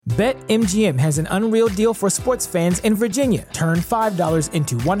BetMGM has an unreal deal for sports fans in Virginia. Turn $5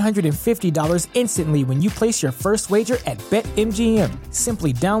 into $150 instantly when you place your first wager at BetMGM.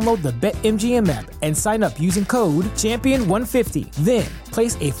 Simply download the BetMGM app and sign up using code Champion150. Then,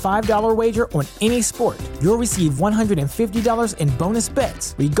 place a $5 wager on any sport. You'll receive $150 in bonus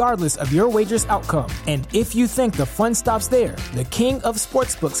bets, regardless of your wager's outcome. And if you think the fun stops there, the King of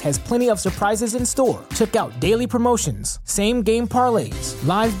Sportsbooks has plenty of surprises in store. Check out daily promotions, same-game parlays,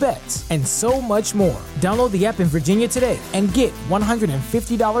 live bets, and so much more. Download the app in Virginia today and get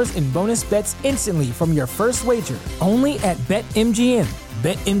 $150 in bonus bets instantly from your first wager. Only at BetMGM.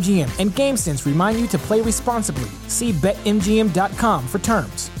 BetMGM and GameSense remind you to play responsibly. See BetMGM.com for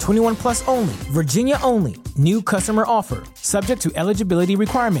terms. 21 plus only. Virginia only. New customer offer. Subject to eligibility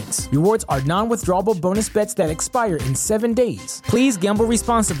requirements. Rewards are non-withdrawable bonus bets that expire in 7 days. Please gamble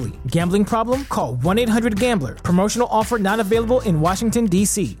responsibly. Gambling problem? Call 1-800-GAMBLER. Promotional offer not available in Washington,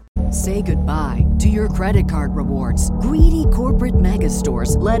 D.C. Say goodbye to your credit card rewards. Greedy corporate mega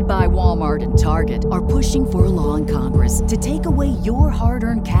stores, led by Walmart and Target, are pushing for a law in Congress to take away your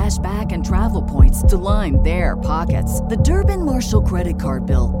hard-earned cash back and travel points to line their pockets. The Durbin-Marshall credit card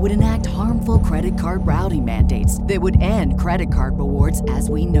bill would enact harmful credit card routing mandates that would end credit card rewards as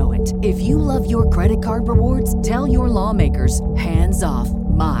we know it. If you love your credit card rewards, tell your lawmakers, hands off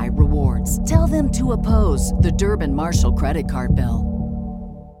my rewards. Tell them to oppose the Durbin-Marshall credit card bill.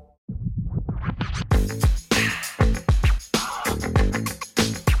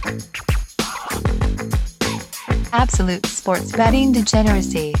 Absolute sports betting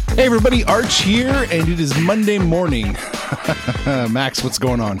degeneracy. Hey everybody, Arch here, and it is Monday morning. Max, what's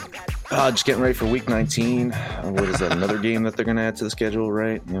going on? Just getting ready for week 19. What is that, another game that they're going to add to the schedule,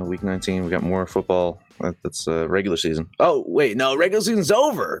 right? You know, week 19, we got more football. That's regular seseason. Oh, wait, no, regular season's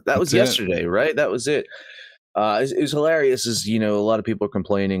over. That was yesterday, right? That was it. It was hilarious. Is, you know, a lot of people are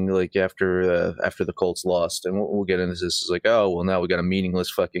complaining like after the Colts lost, and we'll get into this. Is like, oh well, now we got a meaningless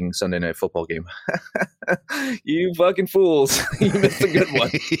fucking Sunday night football game. You fucking fools! You missed a good one.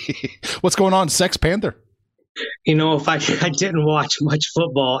 What's going on, Sex Panther? You know, if I didn't watch much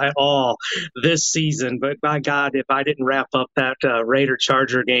football at all this season, but by God, if I didn't wrap up that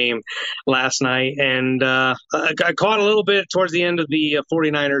Raider-Charger game last night, and I caught a little bit towards the end of the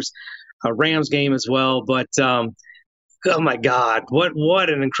 49ers. Rams game as well, but oh my God, what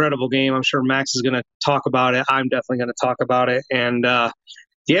an incredible game! I'm sure Max is going to talk about it. I'm definitely going to talk about it, and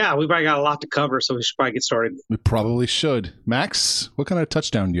yeah, we probably got a lot to cover, so we should probably get started. We probably should. Max, what kind of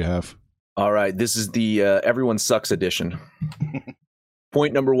touchdown do you have? All right, this is the everyone sucks edition.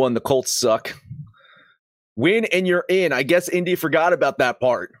 Point number 1: the Colts suck. Win and you're in. I guess Indy forgot about that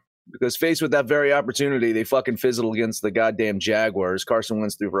part. Because faced with that very opportunity, they fucking fizzled against the goddamn Jaguars. Carson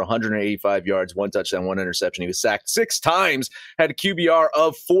Wentz threw for 185 yards, 1 touchdown, 1 interception. He was sacked 6 times, had a QBR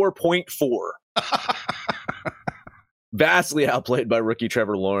of 4.4. Vastly outplayed by rookie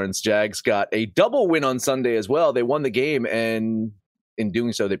Trevor Lawrence. Jags got a double win on Sunday as well. They won the game, and in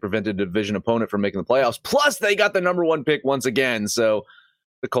doing so, they prevented a division opponent from making the playoffs. Plus, they got the number 1 pick once again. So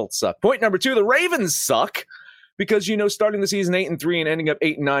the Colts suck. Point number 2, the Ravens suck. Because, you know, starting the season 8-3 and ending up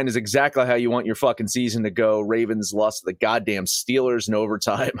 8-9 is exactly how you want your fucking season to go. Ravens lost to the goddamn Steelers in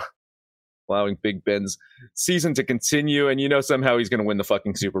overtime, allowing Big Ben's season to continue. And, you know, somehow he's going to win the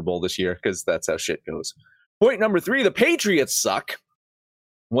fucking Super Bowl this year because that's how shit goes. Point number 3, the Patriots suck.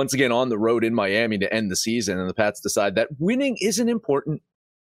 Once again, on the road in Miami to end the season. And the Pats decide that winning isn't important.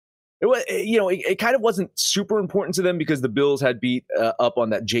 It kind of wasn't super important to them because the Bills had beat up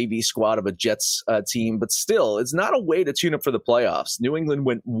on that JV squad of a Jets team, but still, it's not a way to tune up for the playoffs. New England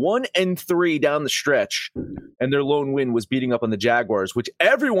went 1-3 down the stretch, and their lone win was beating up on the Jaguars, which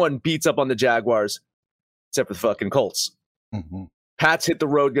everyone beats up on the Jaguars except for the fucking Colts. Mm-hmm. Pats hit the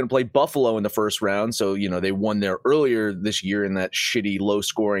road, going to play Buffalo in the first round, so, you know, they won there earlier this year in that shitty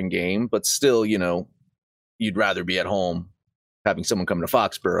low-scoring game, but still, you know, you'd rather be at home having someone come to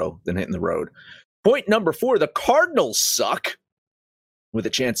Foxborough than hitting the road. Point number 4, the Cardinals suck. With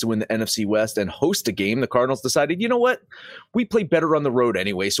a chance to win the NFC West and host a game, the Cardinals decided, you know what? We play better on the road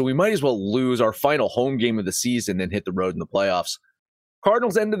anyway, so we might as well lose our final home game of the season and hit the road in the playoffs.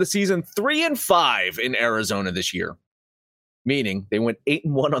 Cardinals ended the season 3-5 in Arizona this year, meaning they went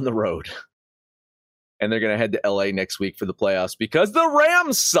 8-1 on the road. And they're going to head to LA next week for the playoffs because the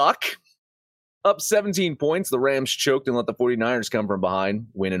Rams suck. Up 17 points, the Rams choked and let the 49ers come from behind,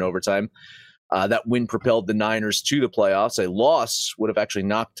 win in overtime. That win propelled the Niners to the playoffs. A loss would have actually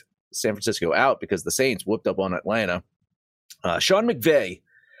knocked San Francisco out because the Saints whooped up on Atlanta. Sean McVay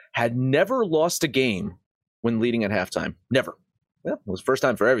had never lost a game when leading at halftime. Never. Well, it was first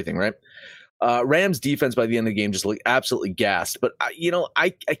time for everything, right? Rams defense by the end of the game just looked absolutely gassed. But,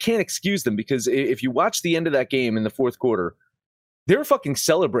 I can't excuse them because if you watch the end of that game in the fourth quarter, they were fucking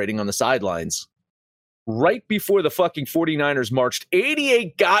celebrating on the sidelines right before the fucking 49ers marched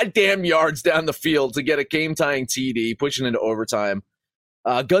 88 goddamn yards down the field to get a game-tying TD, pushing into overtime.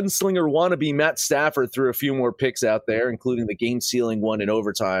 Gunslinger wannabe Matt Stafford threw a few more picks out there, including the game-sealing one in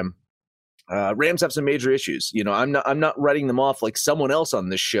overtime. Rams have some major issues. I'm not writing them off like someone else on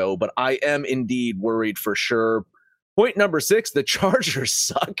this show, but I am indeed worried for sure. Point number 6, the Chargers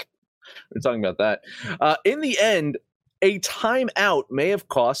suck. We're talking about that. In the end, a timeout may have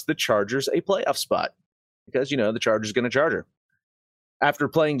cost the Chargers a playoff spot because, the Chargers are going to Charger. After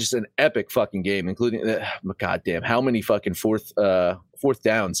playing just an epic fucking game, including, goddamn, how many fucking fourth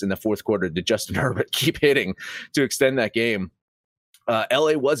downs in the fourth quarter did Justin Herbert keep hitting to extend that game?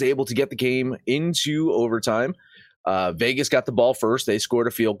 LA was able to get the game into overtime. Vegas got the ball first. They scored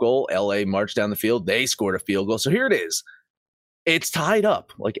a field goal. LA marched down the field. They scored a field goal. So here it is. It's tied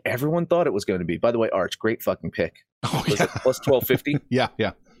up like everyone thought it was going to be. By the way, Arch, great fucking pick. Oh, was yeah. it plus 1250? Yeah.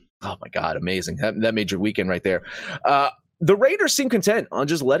 Oh, my God. Amazing. That made your weekend right there. The Raiders seem content on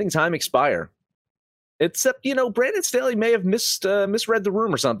just letting time expire. Except, Brandon Staley may have misread the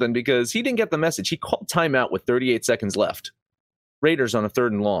room or something because he didn't get the message. He called timeout with 38 seconds left. Raiders on a 3rd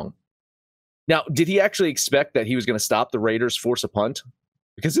and long. Now, did he actually expect that he was going to stop the Raiders, force a punt?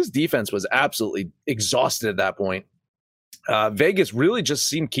 Because his defense was absolutely exhausted at that point. Vegas really just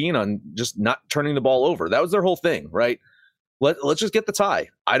seemed keen on just not turning the ball over. That was their whole thing, right? Let's just get the tie.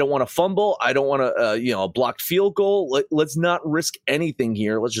 I don't want to fumble. I don't want to, a blocked field goal. Let's not risk anything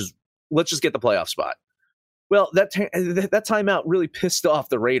here. Let's just get the playoff spot. Well, that timeout really pissed off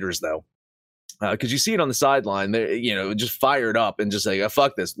the Raiders, though. Because you see it on the sideline, they just fired up and just like,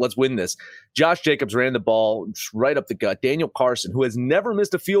 fuck this, let's win this. Josh Jacobs ran the ball right up the gut. Daniel Carson, who has never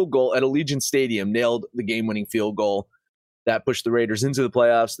missed a field goal at Allegiant Stadium, nailed the game-winning field goal. That pushed the Raiders into the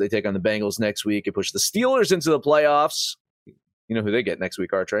playoffs. They take on the Bengals next week. It pushed the Steelers into the playoffs. You know who they get next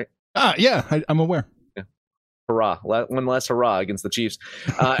week, Arch, right? Yeah, I'm aware. Yeah. Hurrah. One last hurrah against the Chiefs.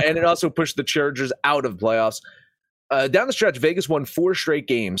 And it also pushed the Chargers out of playoffs. Down the stretch, Vegas won 4 straight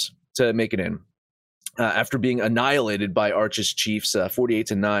games to make it in. After being annihilated by Arch's Chiefs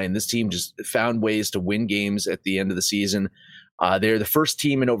 48-9, this team just found ways to win games at the end of the season. They're the first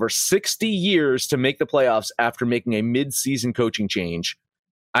team in over 60 years to make the playoffs after making a mid-season coaching change.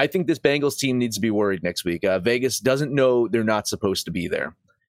 I think this Bengals team needs to be worried next week. Vegas doesn't know they're not supposed to be there.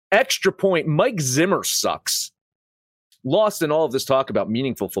 Extra point, Mike Zimmer sucks. Lost in all of this talk about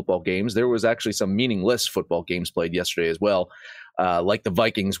meaningful football games, there was actually some meaningless football games played yesterday as well. Like the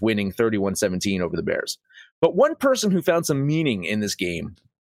Vikings winning 31-17 over the Bears. But one person who found some meaning in this game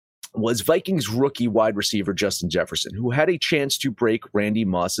was Vikings rookie wide receiver Justin Jefferson, who had a chance to break Randy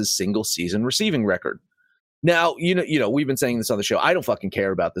Moss's single-season receiving record. Now, we've been saying this on the show. I don't fucking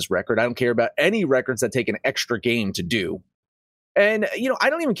care about this record. I don't care about any records that take an extra game to do. And, I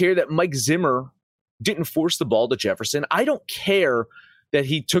don't even care that Mike Zimmer didn't force the ball to Jefferson. I don't care that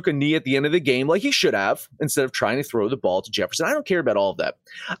he took a knee at the end of the game like he should have instead of trying to throw the ball to Jefferson. I don't care about all of that.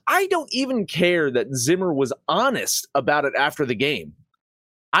 I don't even care that Zimmer was honest about it after the game.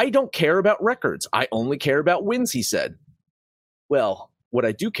 I don't care about records. I only care about wins, he said. Well, what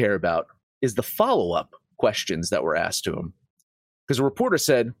I do care about is the follow-up questions that were asked to him. Because a reporter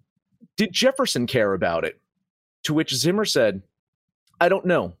said, did Jefferson care about it? To which Zimmer said, I don't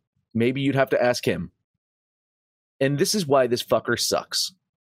know. Maybe you'd have to ask him. And this is why this fucker sucks.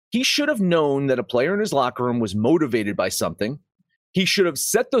 He should have known that a player in his locker room was motivated by something. He should have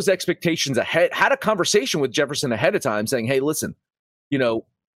set those expectations ahead, had a conversation with Jefferson ahead of time saying, hey, listen,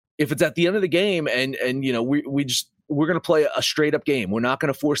 if it's at the end of the game and we're going to play a straight up game. We're not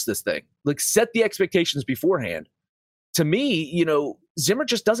going to force this thing. Like, set the expectations beforehand. To me, Zimmer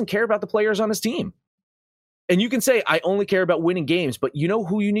just doesn't care about the players on his team. And you can say, I only care about winning games, but you know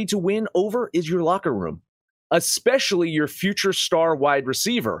who you need to win over is your locker room, especially your future star wide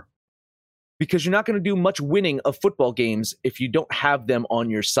receiver, because you're not going to do much winning of football games if you don't have them on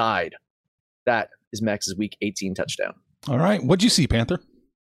your side. That is Max's Week 18 touchdown. All right. What'd you see, Panther?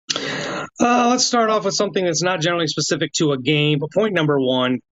 Let's start off with something that's not generally specific to a game, but point number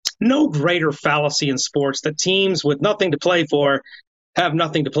 1, no greater fallacy in sports that teams with nothing to play for have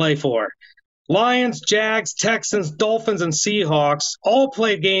nothing to play for. Lions, Jags, Texans, Dolphins, and Seahawks all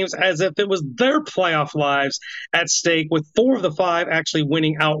played games as if it was their playoff lives at stake, with 4 of the 5 actually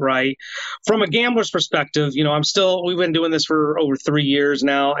winning outright. From a gambler's perspective, we've been doing this for over 3 years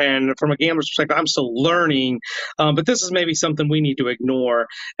now, and from a gambler's perspective, I'm still learning, but this is maybe something we need to ignore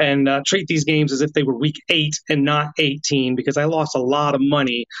and treat these games as if they were week 8 and not 18, because I lost a lot of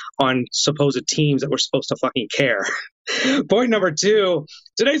money on supposed teams that were supposed to fucking care. Point number 2,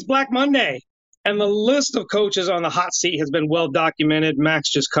 today's Black Monday. And the list of coaches on the hot seat has been well documented.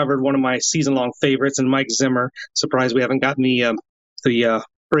 Max just covered one of my season-long favorites, and Mike Zimmer. Surprised we haven't gotten the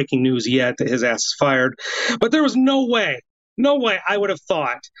breaking news yet that his ass is fired. But there was no way I would have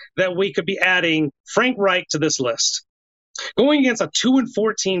thought that we could be adding Frank Reich to this list. Going against a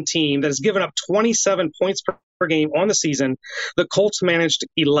 2-14 team that has given up 27 points per game on the season, the Colts managed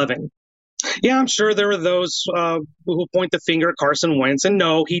 11. Yeah, I'm sure there were those who point the finger at Carson Wentz, and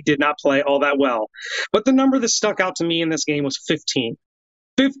no, he did not play all that well. But the number that stuck out to me in this game was 15.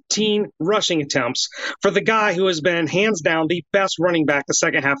 15 rushing attempts for the guy who has been hands down the best running back the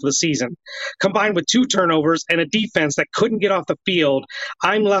second half of the season. Combined with 2 turnovers and a defense that couldn't get off the field,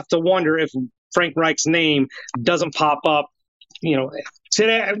 I'm left to wonder if Frank Reich's name doesn't pop up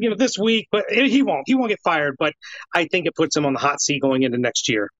today, this week, but he won't get fired, but I think it puts him on the hot seat going into next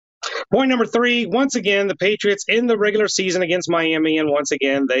year. Point number 3, once again, the Patriots in the regular season against Miami, and once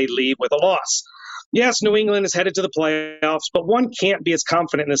again, they leave with a loss. Yes, New England is headed to the playoffs, but one can't be as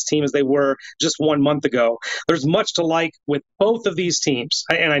confident in this team as they were just 1 month ago. There's much to like with both of these teams,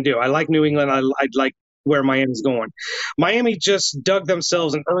 and I do. I like New England. I like where Miami's going. Miami just dug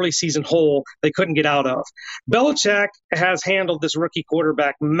themselves an early season hole they couldn't get out of. Belichick has handled this rookie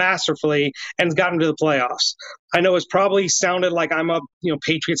quarterback masterfully and gotten to the playoffs. I know it's probably sounded like I'm a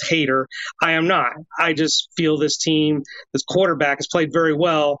Patriots hater. I am not. I just feel this team, this quarterback has played very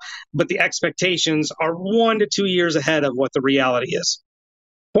well, but the expectations are 1 to 2 years ahead of what the reality is.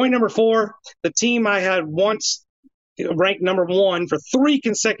 Point number 4, the team I had once ranked number 1 for 3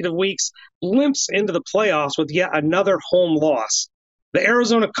 consecutive weeks limps into the playoffs with yet another home loss. The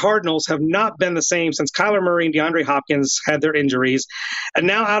Arizona Cardinals have not been the same since Kyler Murray and DeAndre Hopkins had their injuries. And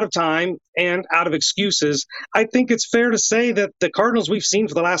now, out of time and out of excuses, I think it's fair to say that the Cardinals we've seen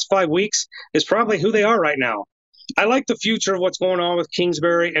for the last 5 weeks is probably who they are right now. I like the future of what's going on with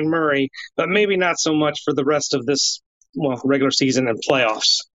Kingsbury and Murray, but maybe not so much for the rest of this regular season and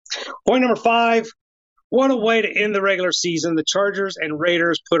playoffs. Point number 5, what a way to end the regular season. The Chargers and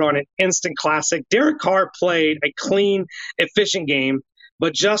Raiders put on an instant classic. Derek Carr played a clean, efficient game,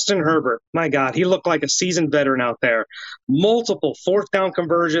 but Justin Herbert, my God, he looked like a seasoned veteran out there. Multiple 4th down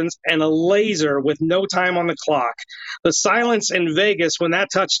conversions and a laser with no time on the clock. The silence in Vegas when that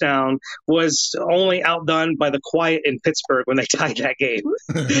touchdown was only outdone by the quiet in Pittsburgh when they tied that game.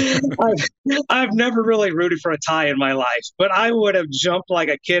 I've never really rooted for a tie in my life, but I would have jumped like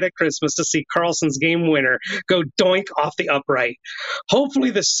a kid at Christmas to see Carlson's game winner go doink off the upright.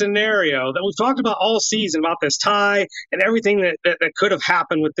 Hopefully the scenario that we've talked about all season about this tie and everything that could have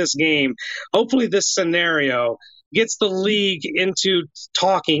happened with this game, hopefully this scenario gets the league into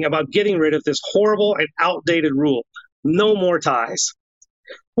talking about getting rid of this horrible and outdated rule. No more ties.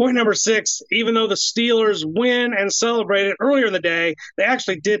 Point number 6, even though the Steelers win and celebrated earlier in the day, they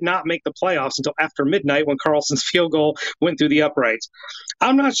actually did not make the playoffs until after midnight when Carlson's field goal went through the uprights.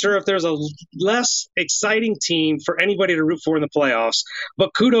 I'm not sure if there's a less exciting team for anybody to root for in the playoffs,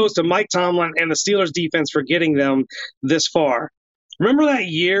 but kudos to Mike Tomlin and the Steelers defense for getting them this far. Remember that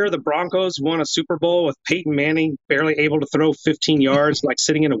year the Broncos won a Super Bowl with Peyton Manning barely able to throw 15 yards, like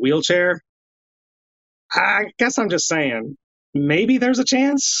sitting in a wheelchair? I guess I'm just saying, maybe there's a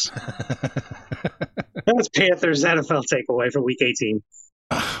chance. That's Panthers NFL takeaway for Week 18.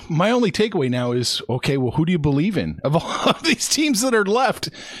 My only takeaway now is, okay, well, who do you believe in? Of all of these teams that are left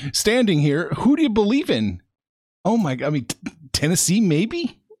standing here, who do you believe in? Oh, my God. I mean, Tennessee,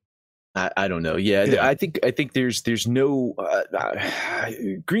 maybe? I don't know. Yeah, I think there's no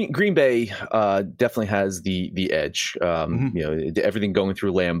Green Bay definitely has the edge. Everything going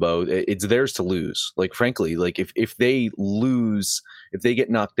through Lambeau, it's theirs to lose. Like, frankly, like if they lose, if they get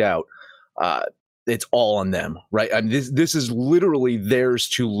knocked out, it's all on them, right? I mean, this is literally theirs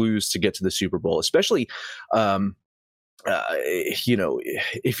to lose to get to the Super Bowl, especially. If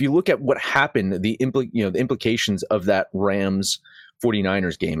you look at what happened, the implications of that Rams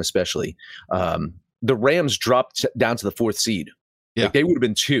 49ers game, especially, the Rams dropped down to the 4th seed. Yeah. Like, they would have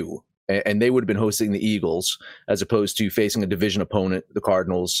been 2, and they would have been hosting the Eagles as opposed to facing a division opponent, the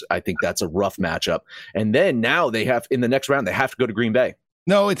Cardinals. I think that's a rough matchup. And then now they have, in the next round, they have to go to Green Bay.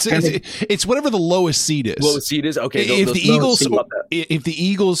 No, it's whatever the lowest seed is. Lowest seed is? Okay. If the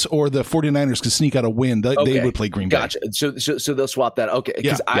Eagles or the 49ers could sneak out a win, they would play Green Bay. Gotcha. So they'll swap that. Okay.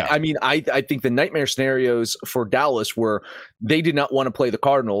 Because I think the nightmare scenarios for Dallas were they did not want to play the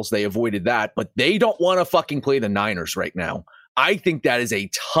Cardinals. They avoided that, but they don't want to fucking play the Niners right now. I think that is a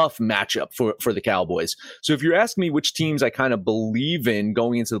tough matchup for the Cowboys. So if you're asking me which teams I kind of believe in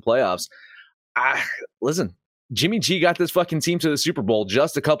going into the playoffs, listen, Jimmy G got this fucking team to the Super Bowl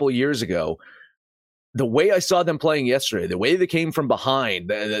just a couple of years ago. The way I saw them playing yesterday, the way they came from behind,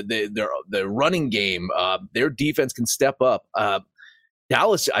 the running game, their defense can step up.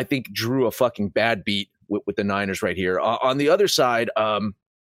 Dallas, I think, drew a fucking bad beat with the Niners right here. On the other side,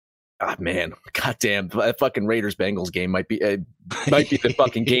 man, goddamn, that fucking Raiders-Bengals game might be the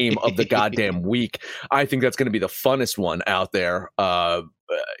fucking game of the goddamn week. I think that's going to be the funnest one out there.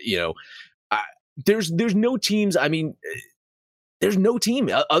 There's no teams. I mean, there's no team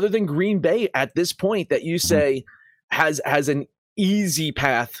other than Green Bay at this point that you say has an easy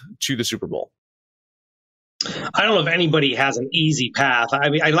path to the Super Bowl. I don't know if anybody has an easy path. I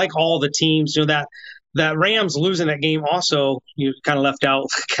mean, I like all the teams. That Rams losing that game also, you kind of left out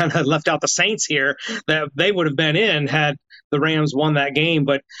the Saints here, that they would have been in had the Rams won that game.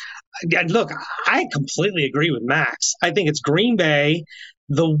 But look, I completely agree with Max. I think it's Green Bay.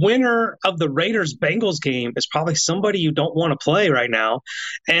 The winner of the Raiders-Bengals game is probably somebody you don't want to play right now.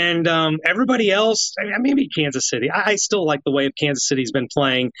 And everybody else, maybe Kansas City. I still like the way Kansas City's been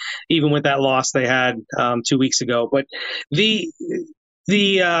playing, even with that loss they had 2 weeks ago. But the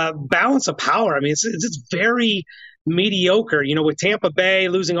balance of power, it's very mediocre. With Tampa Bay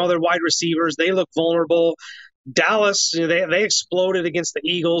losing all their wide receivers, they look vulnerable. Dallas, they exploded against the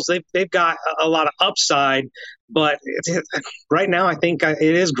Eagles. They've got a lot of upside, but right now I think it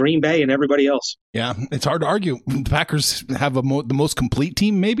is Green Bay and everybody else. Yeah, it's hard to argue. The Packers have the most complete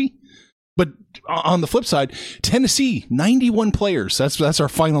team, maybe. But on the flip side, Tennessee, 91 players. That's our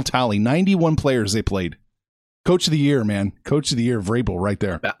final tally. 91 players they played. Coach of the year, man. Coach of the year, Vrabel, right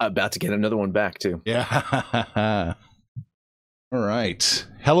there. About to get another one back, too. Yeah. All right.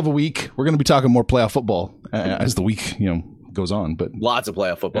 Hell of a week. We're going to be talking more playoff football as the week, goes on. But lots of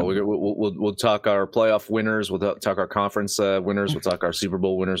playoff football. Yeah. We'll talk our playoff winners. We'll talk our conference winners. We'll talk our Super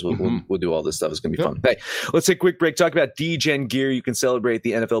Bowl winners. We'll do all this stuff. It's going to be fun. Hey, let's take a quick break. Talk about DGen gear. You can celebrate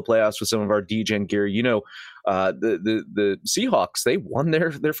the NFL playoffs with some of our DGen gear. The Seahawks, they won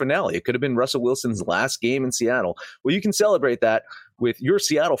their finale. It could have been Russell Wilson's last game in Seattle. Well, you can celebrate that with your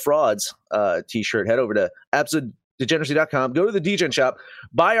Seattle Frauds t-shirt. Head over to absolutedegeneracy.com. Go to the DGen shop.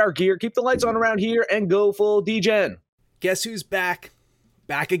 Buy our gear. Keep the lights on around here and go full DGen. Guess who's back?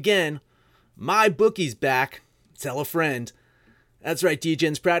 Back again. My bookie's back. Tell a friend. That's right,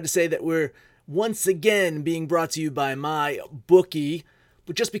 DGen's proud to say that we're once again being brought to you by my bookie.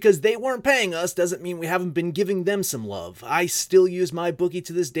 But just because they weren't paying us doesn't mean we haven't been giving them some love. I still use my bookie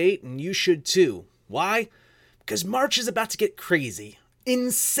to this date, and you should too. Why? Because March is about to get crazy.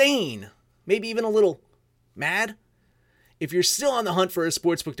 Insane. Maybe even a little mad. If you're still on the hunt for a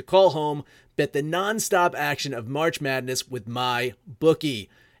sportsbook to call home, bet the non-stop action of March Madness with my bookie.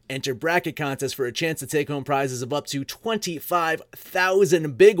 Enter bracket contests for a chance to take home prizes of up to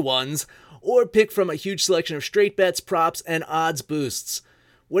 25,000 big ones, or pick from a huge selection of straight bets, props, and odds boosts.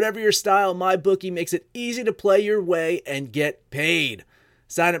 Whatever your style, MyBookie makes it easy to play your way and get paid.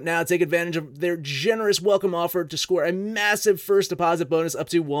 Sign up now, take advantage of their generous welcome offer to score a massive first deposit bonus up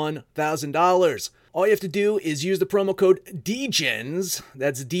to $1,000. All you have to do is use the promo code DEGENS,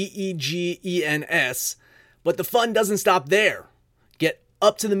 that's DEGENS, but the fun doesn't stop there. Get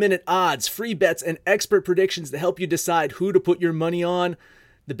up-to-the-minute odds, free bets, and expert predictions to help you decide who to put your money on.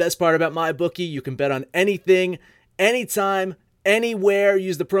 The best part about MyBookie, you can bet on anything, anytime, anywhere.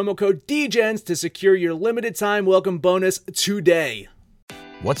 Use the promo code DEGENS to secure your limited-time welcome bonus today.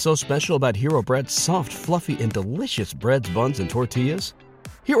 What's so special about Hero Bread's soft, fluffy, and delicious breads, buns, and tortillas?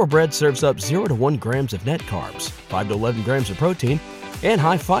 Hero Bread serves up 0 to 1 grams of net carbs, 5 to 11 grams of protein, and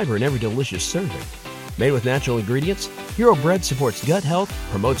high fiber in every delicious serving. Made with natural ingredients, Hero Bread supports gut health,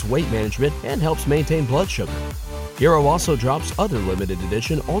 promotes weight management, and helps maintain blood sugar. Hero also drops other limited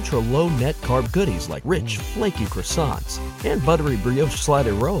edition ultra-low net carb goodies like rich, flaky croissants and buttery brioche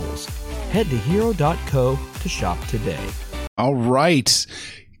slider rolls. Head to hero.co to shop today. All right.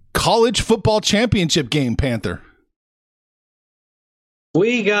 College football championship game, Panther.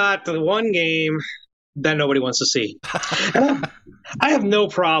 We got the one game that nobody wants to see. And I have no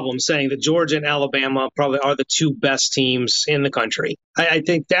problem saying that Georgia and Alabama probably are the two best teams in the country. I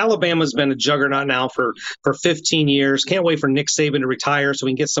think Alabama's been a juggernaut now for 15 years. Can't wait for Nick Saban to retire so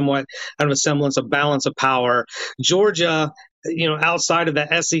we can get somewhat out of a semblance of balance of power. Georgia, outside of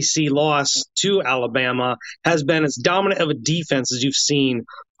the SEC loss to Alabama, has been as dominant of a defense as you've seen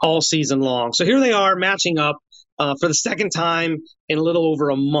all season long. So here they are matching up for the second time in a little over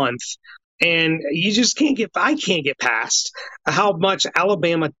a month. And you just I can't get past how much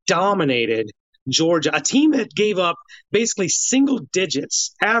Alabama dominated Georgia, a team that gave up basically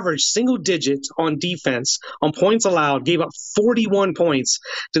average single digits on defense, on points allowed, gave up 41 points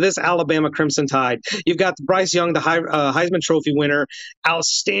to this Alabama Crimson Tide. You've got Bryce Young, the Heisman Trophy winner,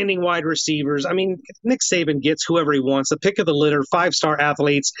 outstanding wide receivers. I mean, Nick Saban gets whoever he wants, the pick of the litter, 5-star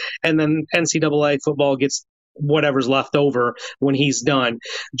athletes, and then NCAA football gets whatever's left over when he's done.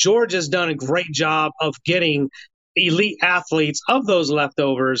 Georgia's done a great job of getting elite athletes of those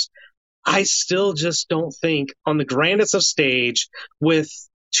leftovers. I still just don't think on the grandest of stage with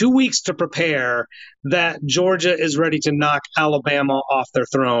 2 weeks to prepare that Georgia is ready to knock Alabama off their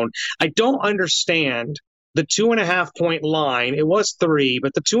throne. I don't understand the 2.5 point line. It was 3,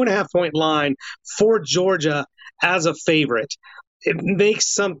 but the 2.5 point line for Georgia as a favorite.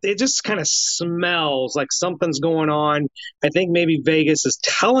 It just kind of smells like something's going on. I think maybe Vegas is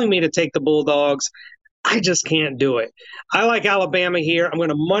telling me to take the Bulldogs. I just can't do it. I like Alabama here. I'm going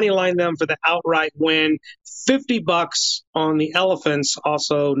to money line them for the outright win. $50 on the Elephants,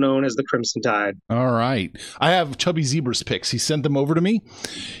 also known as the Crimson Tide. All right. I have Chubby Zebra's picks. He sent them over to me.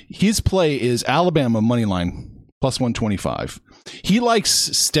 His play is Alabama money line plus 125. He likes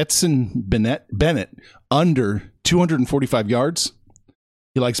Stetson Bennett under 245 yards.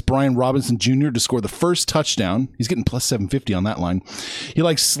 He likes Brian Robinson Jr. to score the first touchdown. He's getting plus 750 on that line. He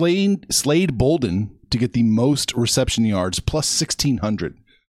likes Slade Bolden to get the most reception yards, plus 1,600.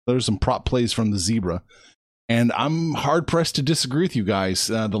 There's some prop plays from the Zebra. And I'm hard-pressed to disagree with you guys.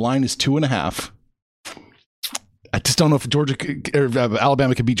 The line is 2.5. I just don't know if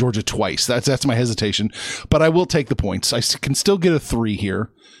Alabama can beat Georgia twice. That's my hesitation. But I will take the points. I can still get a 3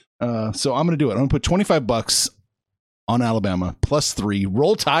 here. So I'm going to do it. I'm going to put $25 on Alabama, plus 3.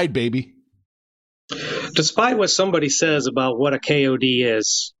 Roll Tide, baby. Despite what somebody says about what a KOD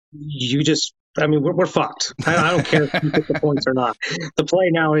is, we're fucked. I don't care if you pick the points or not. The play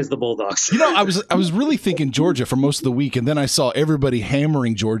now is the Bulldogs. I was really thinking Georgia for most of the week, and then I saw everybody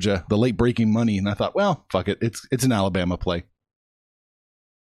hammering Georgia, the late breaking money, and I thought, well, fuck it. It's an Alabama play.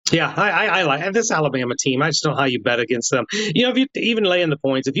 Yeah, I like this Alabama team. I just don't know how you bet against them. If you even lay in the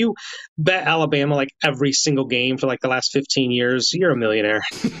points, if you bet Alabama like every single game for like the last 15 years, you're a millionaire.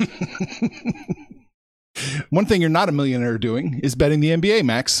 One thing you're not a millionaire doing is betting the NBA,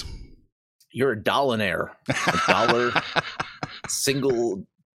 Max. You're a dollaraire. A dollar single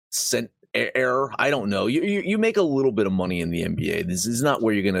cent error. I don't know. You make a little bit of money in the NBA. This is not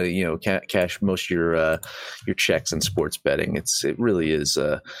where you're gonna cash most of your checks in sports betting. It really is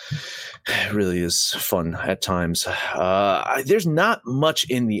fun at times. There's not much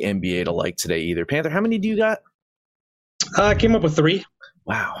in the NBA to like today either. Panther, how many do you got? I came up with 3.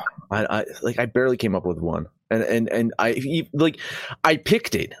 Wow. I barely came up with 1, and I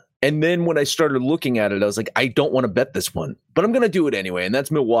picked it. And then when I started looking at it, I was like, I don't want to bet this one, but I'm going to do it anyway. And that's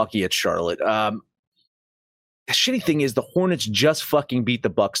Milwaukee at Charlotte. The shitty thing is the Hornets just fucking beat the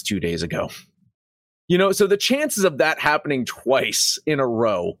Bucks 2 days ago. So the chances of that happening twice in a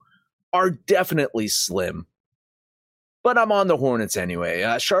row are definitely slim. But I'm on the Hornets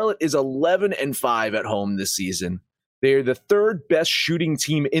anyway. Charlotte is 11-5 at home this season. They're the 3rd best shooting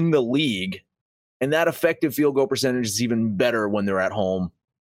team in the league. And that effective field goal percentage is even better when they're at home.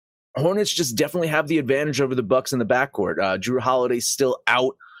 Hornets just definitely have the advantage over the Bucks in the backcourt. Drew Holiday's still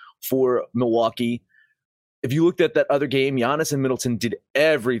out for Milwaukee. If you looked at that other game, Giannis and Middleton did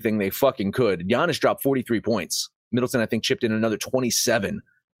everything they fucking could. Giannis dropped 43 points. Middleton, I think, chipped in another 27,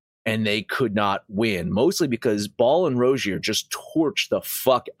 and they could not win, mostly because Ball and Rozier just torched the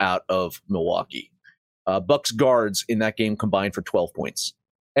fuck out of Milwaukee. Bucks guards in that game combined for 12 points.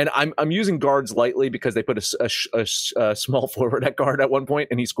 And I'm using guards lightly because they put a small forward at guard at one point,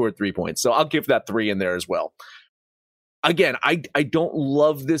 and he scored 3 points. So I'll give that 3 in there as well. Again, I don't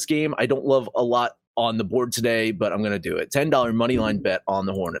love this game. I don't love a lot on the board today, but I'm going to do it. $10 money line bet on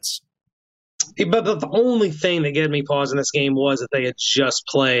the Hornets. But the only thing that gave me pause in this game was that they had just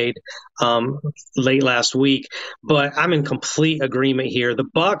played late last week. But I'm in complete agreement here. The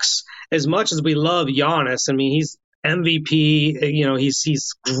Bucks, as much as we love Giannis, he's MVP,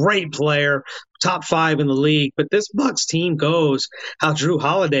 he's great player, top 5 in the league, but this Bucks team goes how Drew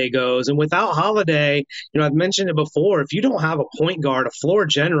Holiday goes. And without Holiday, I've mentioned it before, if you don't have a point guard, a floor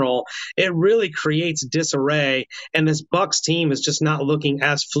general, it really creates disarray. And this Bucks team is just not looking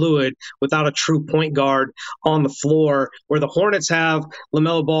as fluid without a true point guard on the floor, where the Hornets have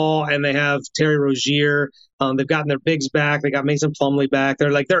LaMelo Ball and they have Terry Rozier. They've gotten their bigs back. They got Mason Plumlee back.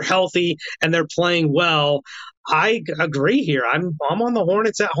 They're healthy and they're playing well. I agree here. I'm on the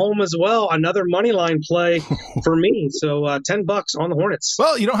Hornets at home as well. Another money line play for me. So $10 on the Hornets.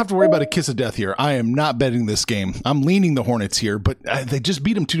 Well, you don't have to worry about a kiss of death here. I am not betting this game. I'm leaning the Hornets here, but they just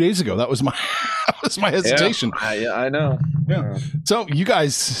beat them 2 days ago. That was my hesitation. Yeah, I know. Yeah. So you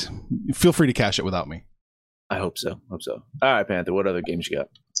guys feel free to cash it without me. I hope so. All right, Panther. What other games you got?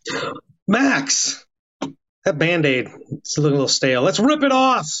 Max, that Band-Aid, it's a little stale. Let's rip it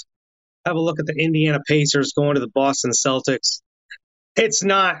off. Have a look at the Indiana Pacers going to the Boston Celtics. It's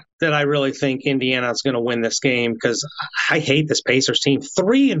not that I really think Indiana is going to win this game, because I hate this Pacers team.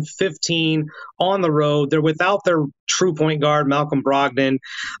 3-15 on the road. They're without their true point guard, Malcolm Brogdon.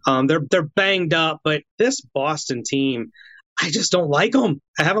 They're banged up, but this Boston team, I just don't like them.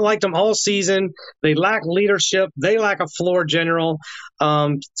 I haven't liked them all season. They lack leadership. They lack a floor general.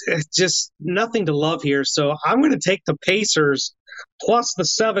 Just nothing to love here. So I'm going to take the Pacers plus the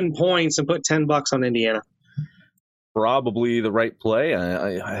 7 points and put $10 on Indiana. Probably the right play.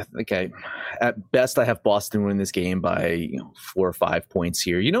 I think at best I have Boston win this game by 4 or 5 points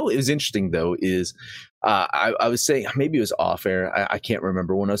here. What is interesting though is I was saying, maybe it was off air, I can't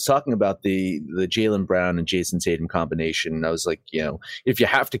remember, when I was talking about the Jaylen Brown and Jason Tatum combination. I was like, if you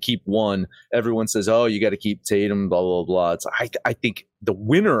have to keep one, everyone says, oh, you got to keep Tatum, blah blah blah. I think the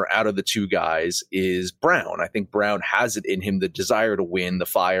winner out of the two guys is Brown. I think Brown has it in him, the desire to win, the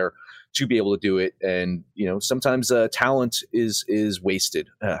fire to be able to do it. And, sometimes talent is wasted.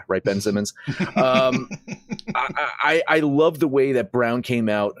 Right, Ben Simmons? I love the way that Brown came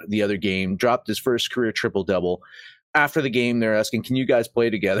out the other game, dropped his first career triple-double. After the game, they're asking, can you guys play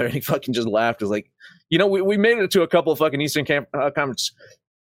together? And he fucking just laughed. It was like, we made it to a couple of fucking Eastern Conference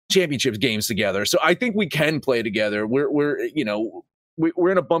Championship games together. So I think we can play together. We're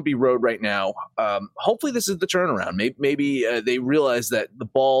in a bumpy road right now. Hopefully this is the turnaround. Maybe they realize that the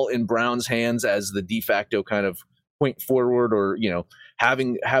ball in Brown's hands as the de facto kind of point forward, or,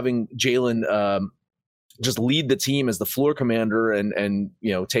 having Jaylen just lead the team as the floor commander, and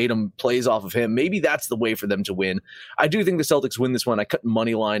Tatum plays off of him. Maybe that's the way for them to win. I do think the Celtics win this one. I couldn't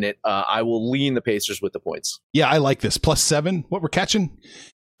money line it. I will lean the Pacers with the points. Yeah, I like this. +7, what we're catching.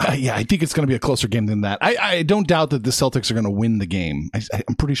 Yeah, I think it's going to be a closer game than that. I don't doubt that the Celtics are going to win the game.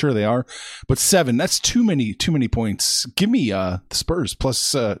 I'm pretty sure they are. But 7, that's too many points. Give me the Spurs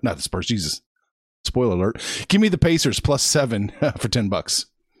plus, not the Spurs, Jesus. Spoiler alert. Give me the Pacers +7 for $10.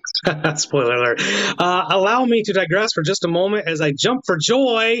 Spoiler alert. Allow me to digress for just a moment as I jump for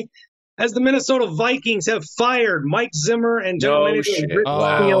joy as the Minnesota Vikings have fired Mike Zimmer and general manager Rick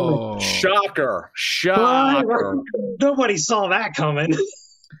Spielman. Shocker. Nobody saw that coming.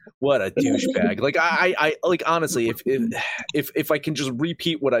 What a douchebag! Like I like, honestly, if I can just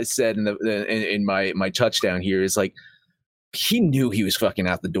repeat what I said in my touchdown here, is like, he knew he was fucking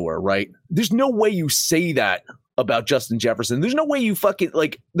out the door, right? There's no way you say that about Justin Jefferson. There's no way you fucking,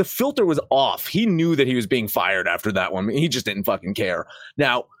 like, the filter was off. He knew that he was being fired after that one. He just didn't fucking care.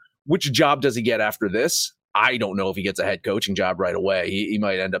 Now, which job does he get after this? I don't know if he gets a head coaching job right away. He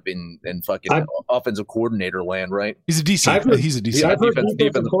might end up in fucking offensive coordinator land, right? He's a DC. He's a DC.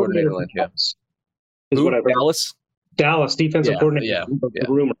 Defensive coordinator land. Yeah. Is what I've heard. Dallas defensive coordinator. Yeah.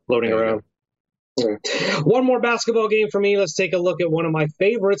 Rumor floating around. One more basketball game for me. Let's take a look at one of my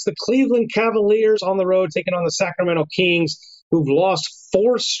favorites, the Cleveland Cavaliers on the road taking on the Sacramento Kings, who've lost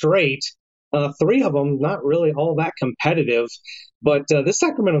 4 straight. 3 of them not really all that competitive. But this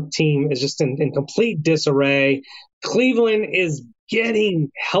Sacramento team is just in complete disarray. Cleveland is getting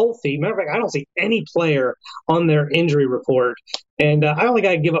healthy. Matter of fact, I don't see any player on their injury report. And I only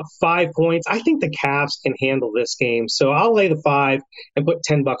got to give up 5 points. I think the Cavs can handle this game. So I'll lay the 5 and put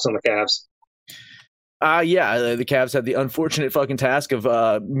 $10 on the Cavs. The Cavs had the unfortunate fucking task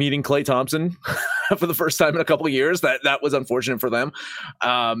of meeting Klay Thompson for the first time in a couple of years. That was unfortunate for them.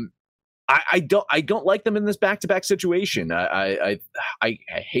 I don't like them in this back-to-back situation. I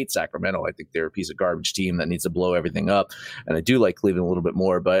hate Sacramento. I think they're a piece of garbage team that needs to blow everything up. And I do like Cleveland a little bit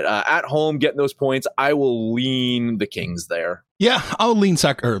more. But at home, getting those points, I will lean the Kings there. Yeah, I'll lean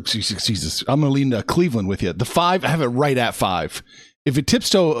Jesus. I'm going to lean Cleveland with you. The 5, I have it right at 5. If it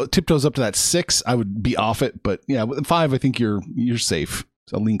tiptoes up to that 6, I would be off it. But yeah, with 5, I think you're safe.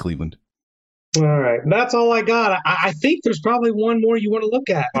 So I'll lean Cleveland. All right. That's all I got. I think there's probably one more you want to look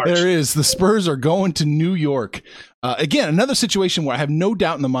at, Arch. There is. The Spurs are going to New York. Again, another situation where I have no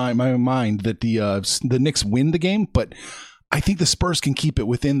doubt in my mind that the Knicks win the game, but I think the Spurs can keep it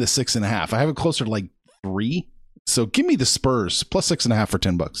within the 6.5. I have it closer to like 3. So give me the Spurs plus 6.5 for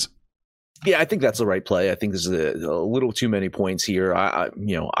 $10. Yeah, I think that's the right play. I think this is a little too many points here. I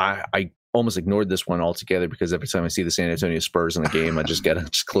almost ignored this one altogether because every time I see the San Antonio Spurs in a game, I just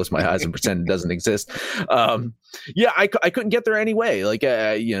close my eyes and pretend it doesn't exist. I couldn't get there anyway. Like,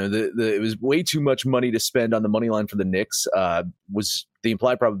 it was way too much money to spend on the money line for the Knicks. The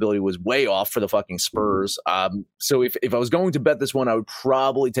implied probability was way off for the fucking Spurs. So if I was going to bet this one, I would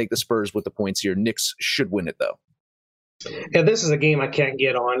probably take the Spurs with the points here. Knicks should win it though. Yeah, this is a game I can't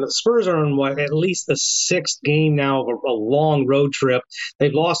get on. The Spurs are on at least the 6th game now of a long road trip.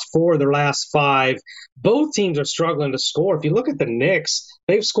 They've lost 4 of their last 5. Both teams are struggling to score. If you look at the Knicks,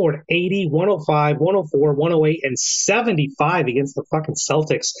 they've scored 80, 105, 104, 108, and 75 against the fucking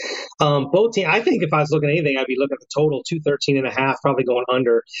Celtics. Both teams, I think if I was looking at anything, I'd be looking at the total, 213.5, probably going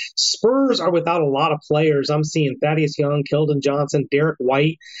under. Spurs are without a lot of players. I'm seeing Thaddeus Young, Keldon Johnson, Derek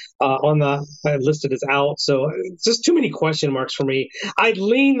White on the listed as out. So it's just too many question marks for me. I'd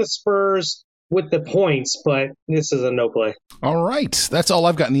lean the Spurs with the points, but this is a no play. All right. That's all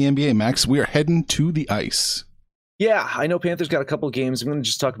I've got in the NBA, Max. We are heading to the ice. Yeah, I know Panthers got a couple of games. I'm going to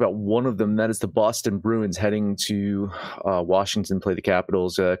just talk about one of them. That is the Boston Bruins heading to Washington, play the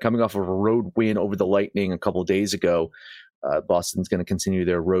Capitals. Coming off of a road win over the Lightning a couple of days ago. Boston's going to continue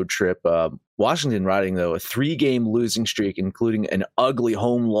their road trip. Washington riding, though, a 3-game losing streak, including an ugly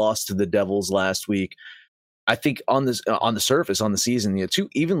home loss to the Devils last week. I think on the surface, on the season, two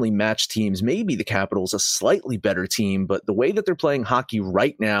evenly matched teams. Maybe the Capitals a slightly better team, but the way that they're playing hockey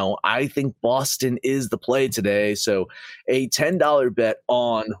right now, I think Boston is the play today. So a $10 bet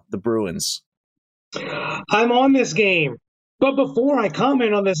on the Bruins. I'm on this game, but before I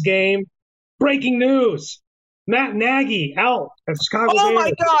comment on this game, breaking news. Matt Nagy out at Chicago. Oh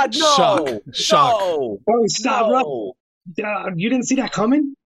my God! No! Shock! No! Oh, stop! No. You didn't see that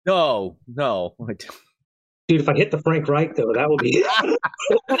coming? No. Dude, if I hit the Frank Reich, though, that would be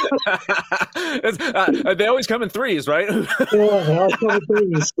they always come in threes, right? Yeah,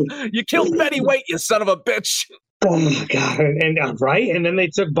 threes. You killed Betty White, you son of a bitch. Oh, my God. And right? And then they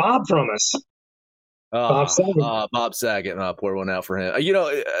took Bob from us. Bob Saget. Pour one out for him.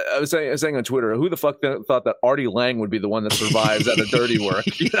 I was saying on Twitter, who the fuck thought that Artie Lang would be the one that survives out of Dirty Work?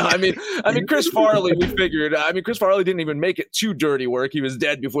 I mean, Chris Farley. We figured. Chris Farley didn't even make it to Dirty Work. He was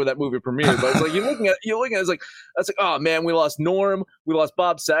dead before that movie premiered. But it's like you're looking at it's like that's like, oh man, we lost Norm, we lost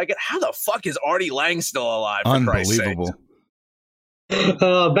Bob Saget. How the fuck is Artie Lang still alive? For Unbelievable.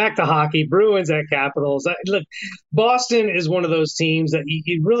 Back to hockey, Bruins at Capitals. Look, Boston is one of those teams that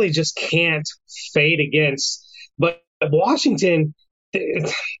you really just can't fade against. But Washington,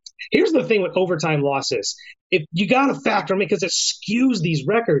 here's the thing with overtime losses. If you got to factor them because it skews these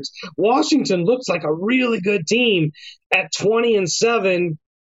records. Washington looks like a really good team at 20-7-9.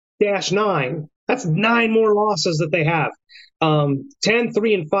 That's 9 more losses that they have.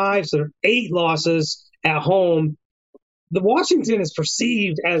 10-3-5, so they're 8 losses at home. The Washington is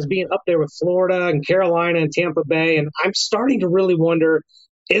perceived as being up there with Florida and Carolina and Tampa Bay, and I'm starting to really wonder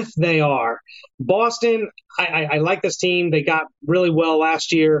if they are. Boston, I like this team. They got really well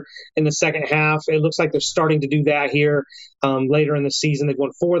last year in the second half. It looks like they're starting to do that here later in the season. They've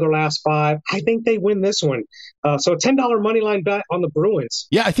won 4 of their last 5. I think they win this one. So a $10 money line bet on the Bruins.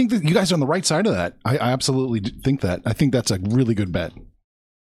 Yeah, I think that you guys are on the right side of that. I absolutely think that. I think that's a really good bet.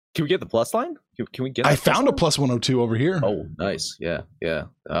 Can we get the plus line? Can we get? I found a plus 102 over here. Oh, nice. Yeah.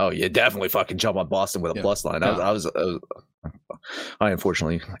 Oh, you definitely fucking jump on Boston with a plus line. I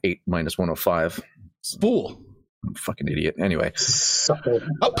unfortunately 8 minus 105. Fool. I'm a fucking idiot. Anyway, plus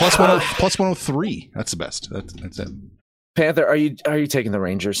 103. That's the best. That's it. Panther, are you taking the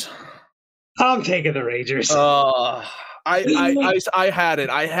Rangers? I'm taking the Rangers. I had it.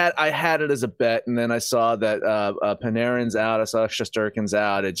 I had it as a bet, and then I saw that Panarin's out. I saw Shesterkin's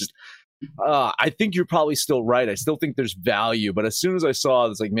out. It just, I think you're probably still right. I still think there's value, but as soon as I saw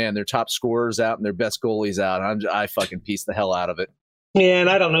it, it's like, man, their top scorer's out and their best goalie's out. I fucking pieced the hell out of it. Yeah, and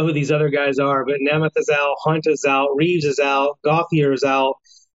I don't know who these other guys are, but Nemeth is out, Hunt is out, Reeves is out, Gauthier is out.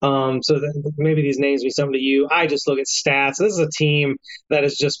 Maybe these names mean something to you. I just look at stats. This is a team that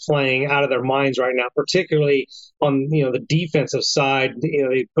is just playing out of their minds right now, particularly on the defensive side.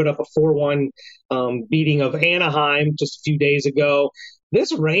 They put up a 4-1 beating of Anaheim just a few days ago.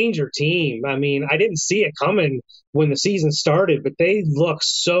 this Ranger team, I mean, I didn't see it coming when the season started, but they look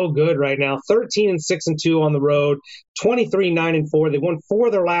so good right now. 13-6-2 on the road, 23-9-4. They won 4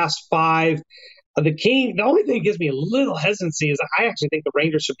 of their last 5. The only thing that gives me a little hesitancy is I actually think the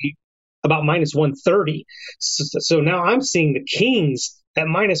Rangers should be about minus 130. So now I'm seeing the Kings at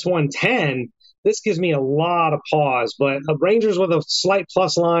minus 110. This gives me a lot of pause, but Rangers with a slight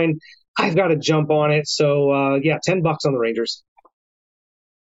plus line, I've got to jump on it. So, $10 on the Rangers.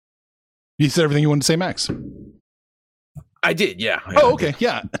 You said everything you wanted to say, Max. I did, yeah. Oh, okay,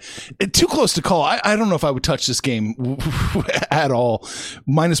 yeah. Too close to call. I don't know if I would touch this game at all.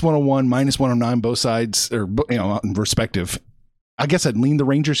 Minus 101, minus 109, both sides, or respective. I guess I'd lean the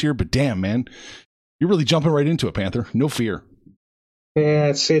Rangers here, but damn, man, you're really jumping right into it, Panther. No fear. Yeah,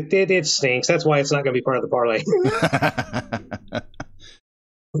 it stinks. That's why it's not going to be part of the parlay.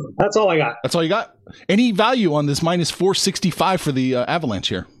 That's all I got. That's all you got? Any value on this minus 465 for the Avalanche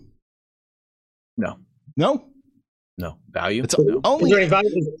here? No. Value? It's only,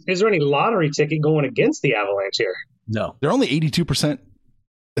 is there any lottery ticket going against the Avalanche here? No. They're only 82%.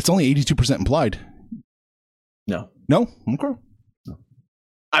 It's only 82% implied. No. Okay.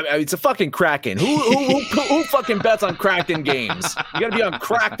 I mean, it's a fucking Kraken. Who fucking bets on Kraken games? You got to be on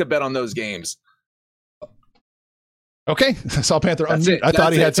crack to bet on those games. Okay, I saw Panther unmute. I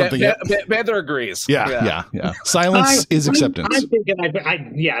thought he had something. Panther agrees. Yeah. Silence is acceptance. I'm thinking,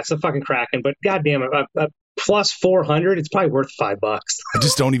 it's a fucking Kraken, but goddamn it, plus 400, it's probably worth $5.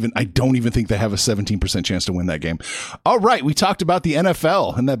 I don't even think they have a 17% chance to win that game. All right, we talked about the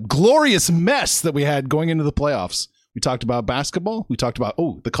NFL and that glorious mess that we had going into the playoffs. We talked about basketball. We talked about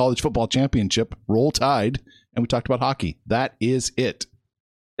the college football championship, Roll Tide, and we talked about hockey. That is it.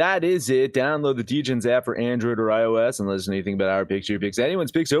 Download the DGens app for Android or iOS and let us know anything about our picks, your picks,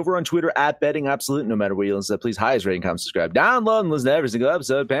 anyone's picks over on Twitter at Betting Absolute. No matter where you listen to, please highest rating, comment, subscribe, download, and listen to every single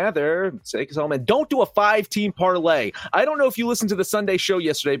episode. Panther, take us home. And don't do a 5-team parlay. I don't know if you listened to the Sunday show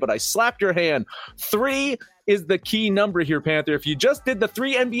yesterday, but I slapped your hand. 3 is the key number here, Panther. If you just did the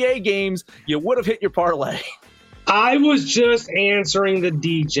 3 NBA games, you would have hit your parlay. I was just answering the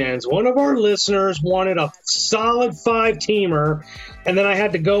DGens. One of our listeners wanted a solid 5-teamer, and then I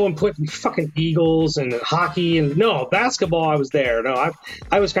had to go and put fucking Eagles and hockey and basketball. I was there.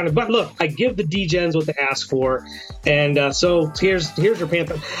 I was kind of, but look, I give the DGens what they ask for, and so here's your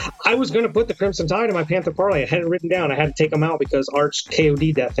Panther. I was going to put the Crimson Tide in my Panther parlay. I had it written down. I had to take them out because Arch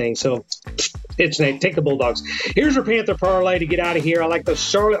KOD'd that thing. So it's Nate. Take the Bulldogs. Here's your Panther parlay to get out of here. I like the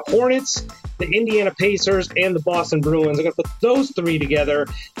Charlotte Hornets, the Indiana Pacers, and the Boston Bruins. I'm going to put those 3 together.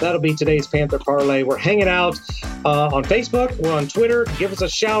 That'll be today's Panther parlay. We're hanging out on Facebook. We're on Twitter. Give us a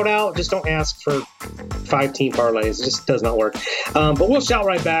shout out. Just don't ask for 5-team parlays. It just does not work. But we'll shout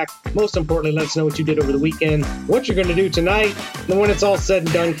right back. Most importantly, let us know what you did over the weekend, what you're going to do tonight. And when it's all said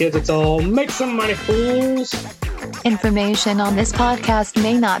and done, kids, it's all make some money, fools. Information on this podcast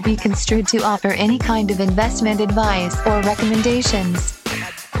may not be construed to offer any kind of investment advice or recommendations.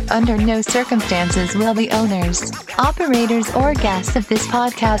 Under no circumstances will the owners, operators, or guests of this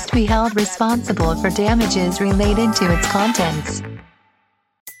podcast be held responsible for damages related to its contents.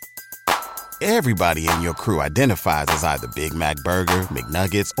 Everybody in your crew identifies as either Big Mac Burger,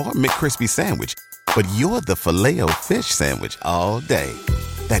 McNuggets, or McCrispy Sandwich. But you're the Filet-O-Fish Sandwich all day.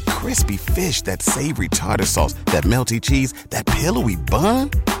 That crispy fish, that savory tartar sauce, that melty cheese, that pillowy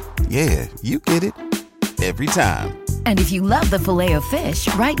bun. Yeah, you get it. Every time. And if you love the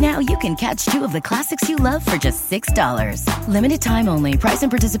Filet-O-Fish, right now you can catch 2 of the classics you love for just $6. Limited time only. Price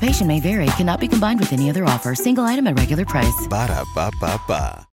and participation may vary. Cannot be combined with any other offer. Single item at regular price. Ba-da-ba-ba-ba.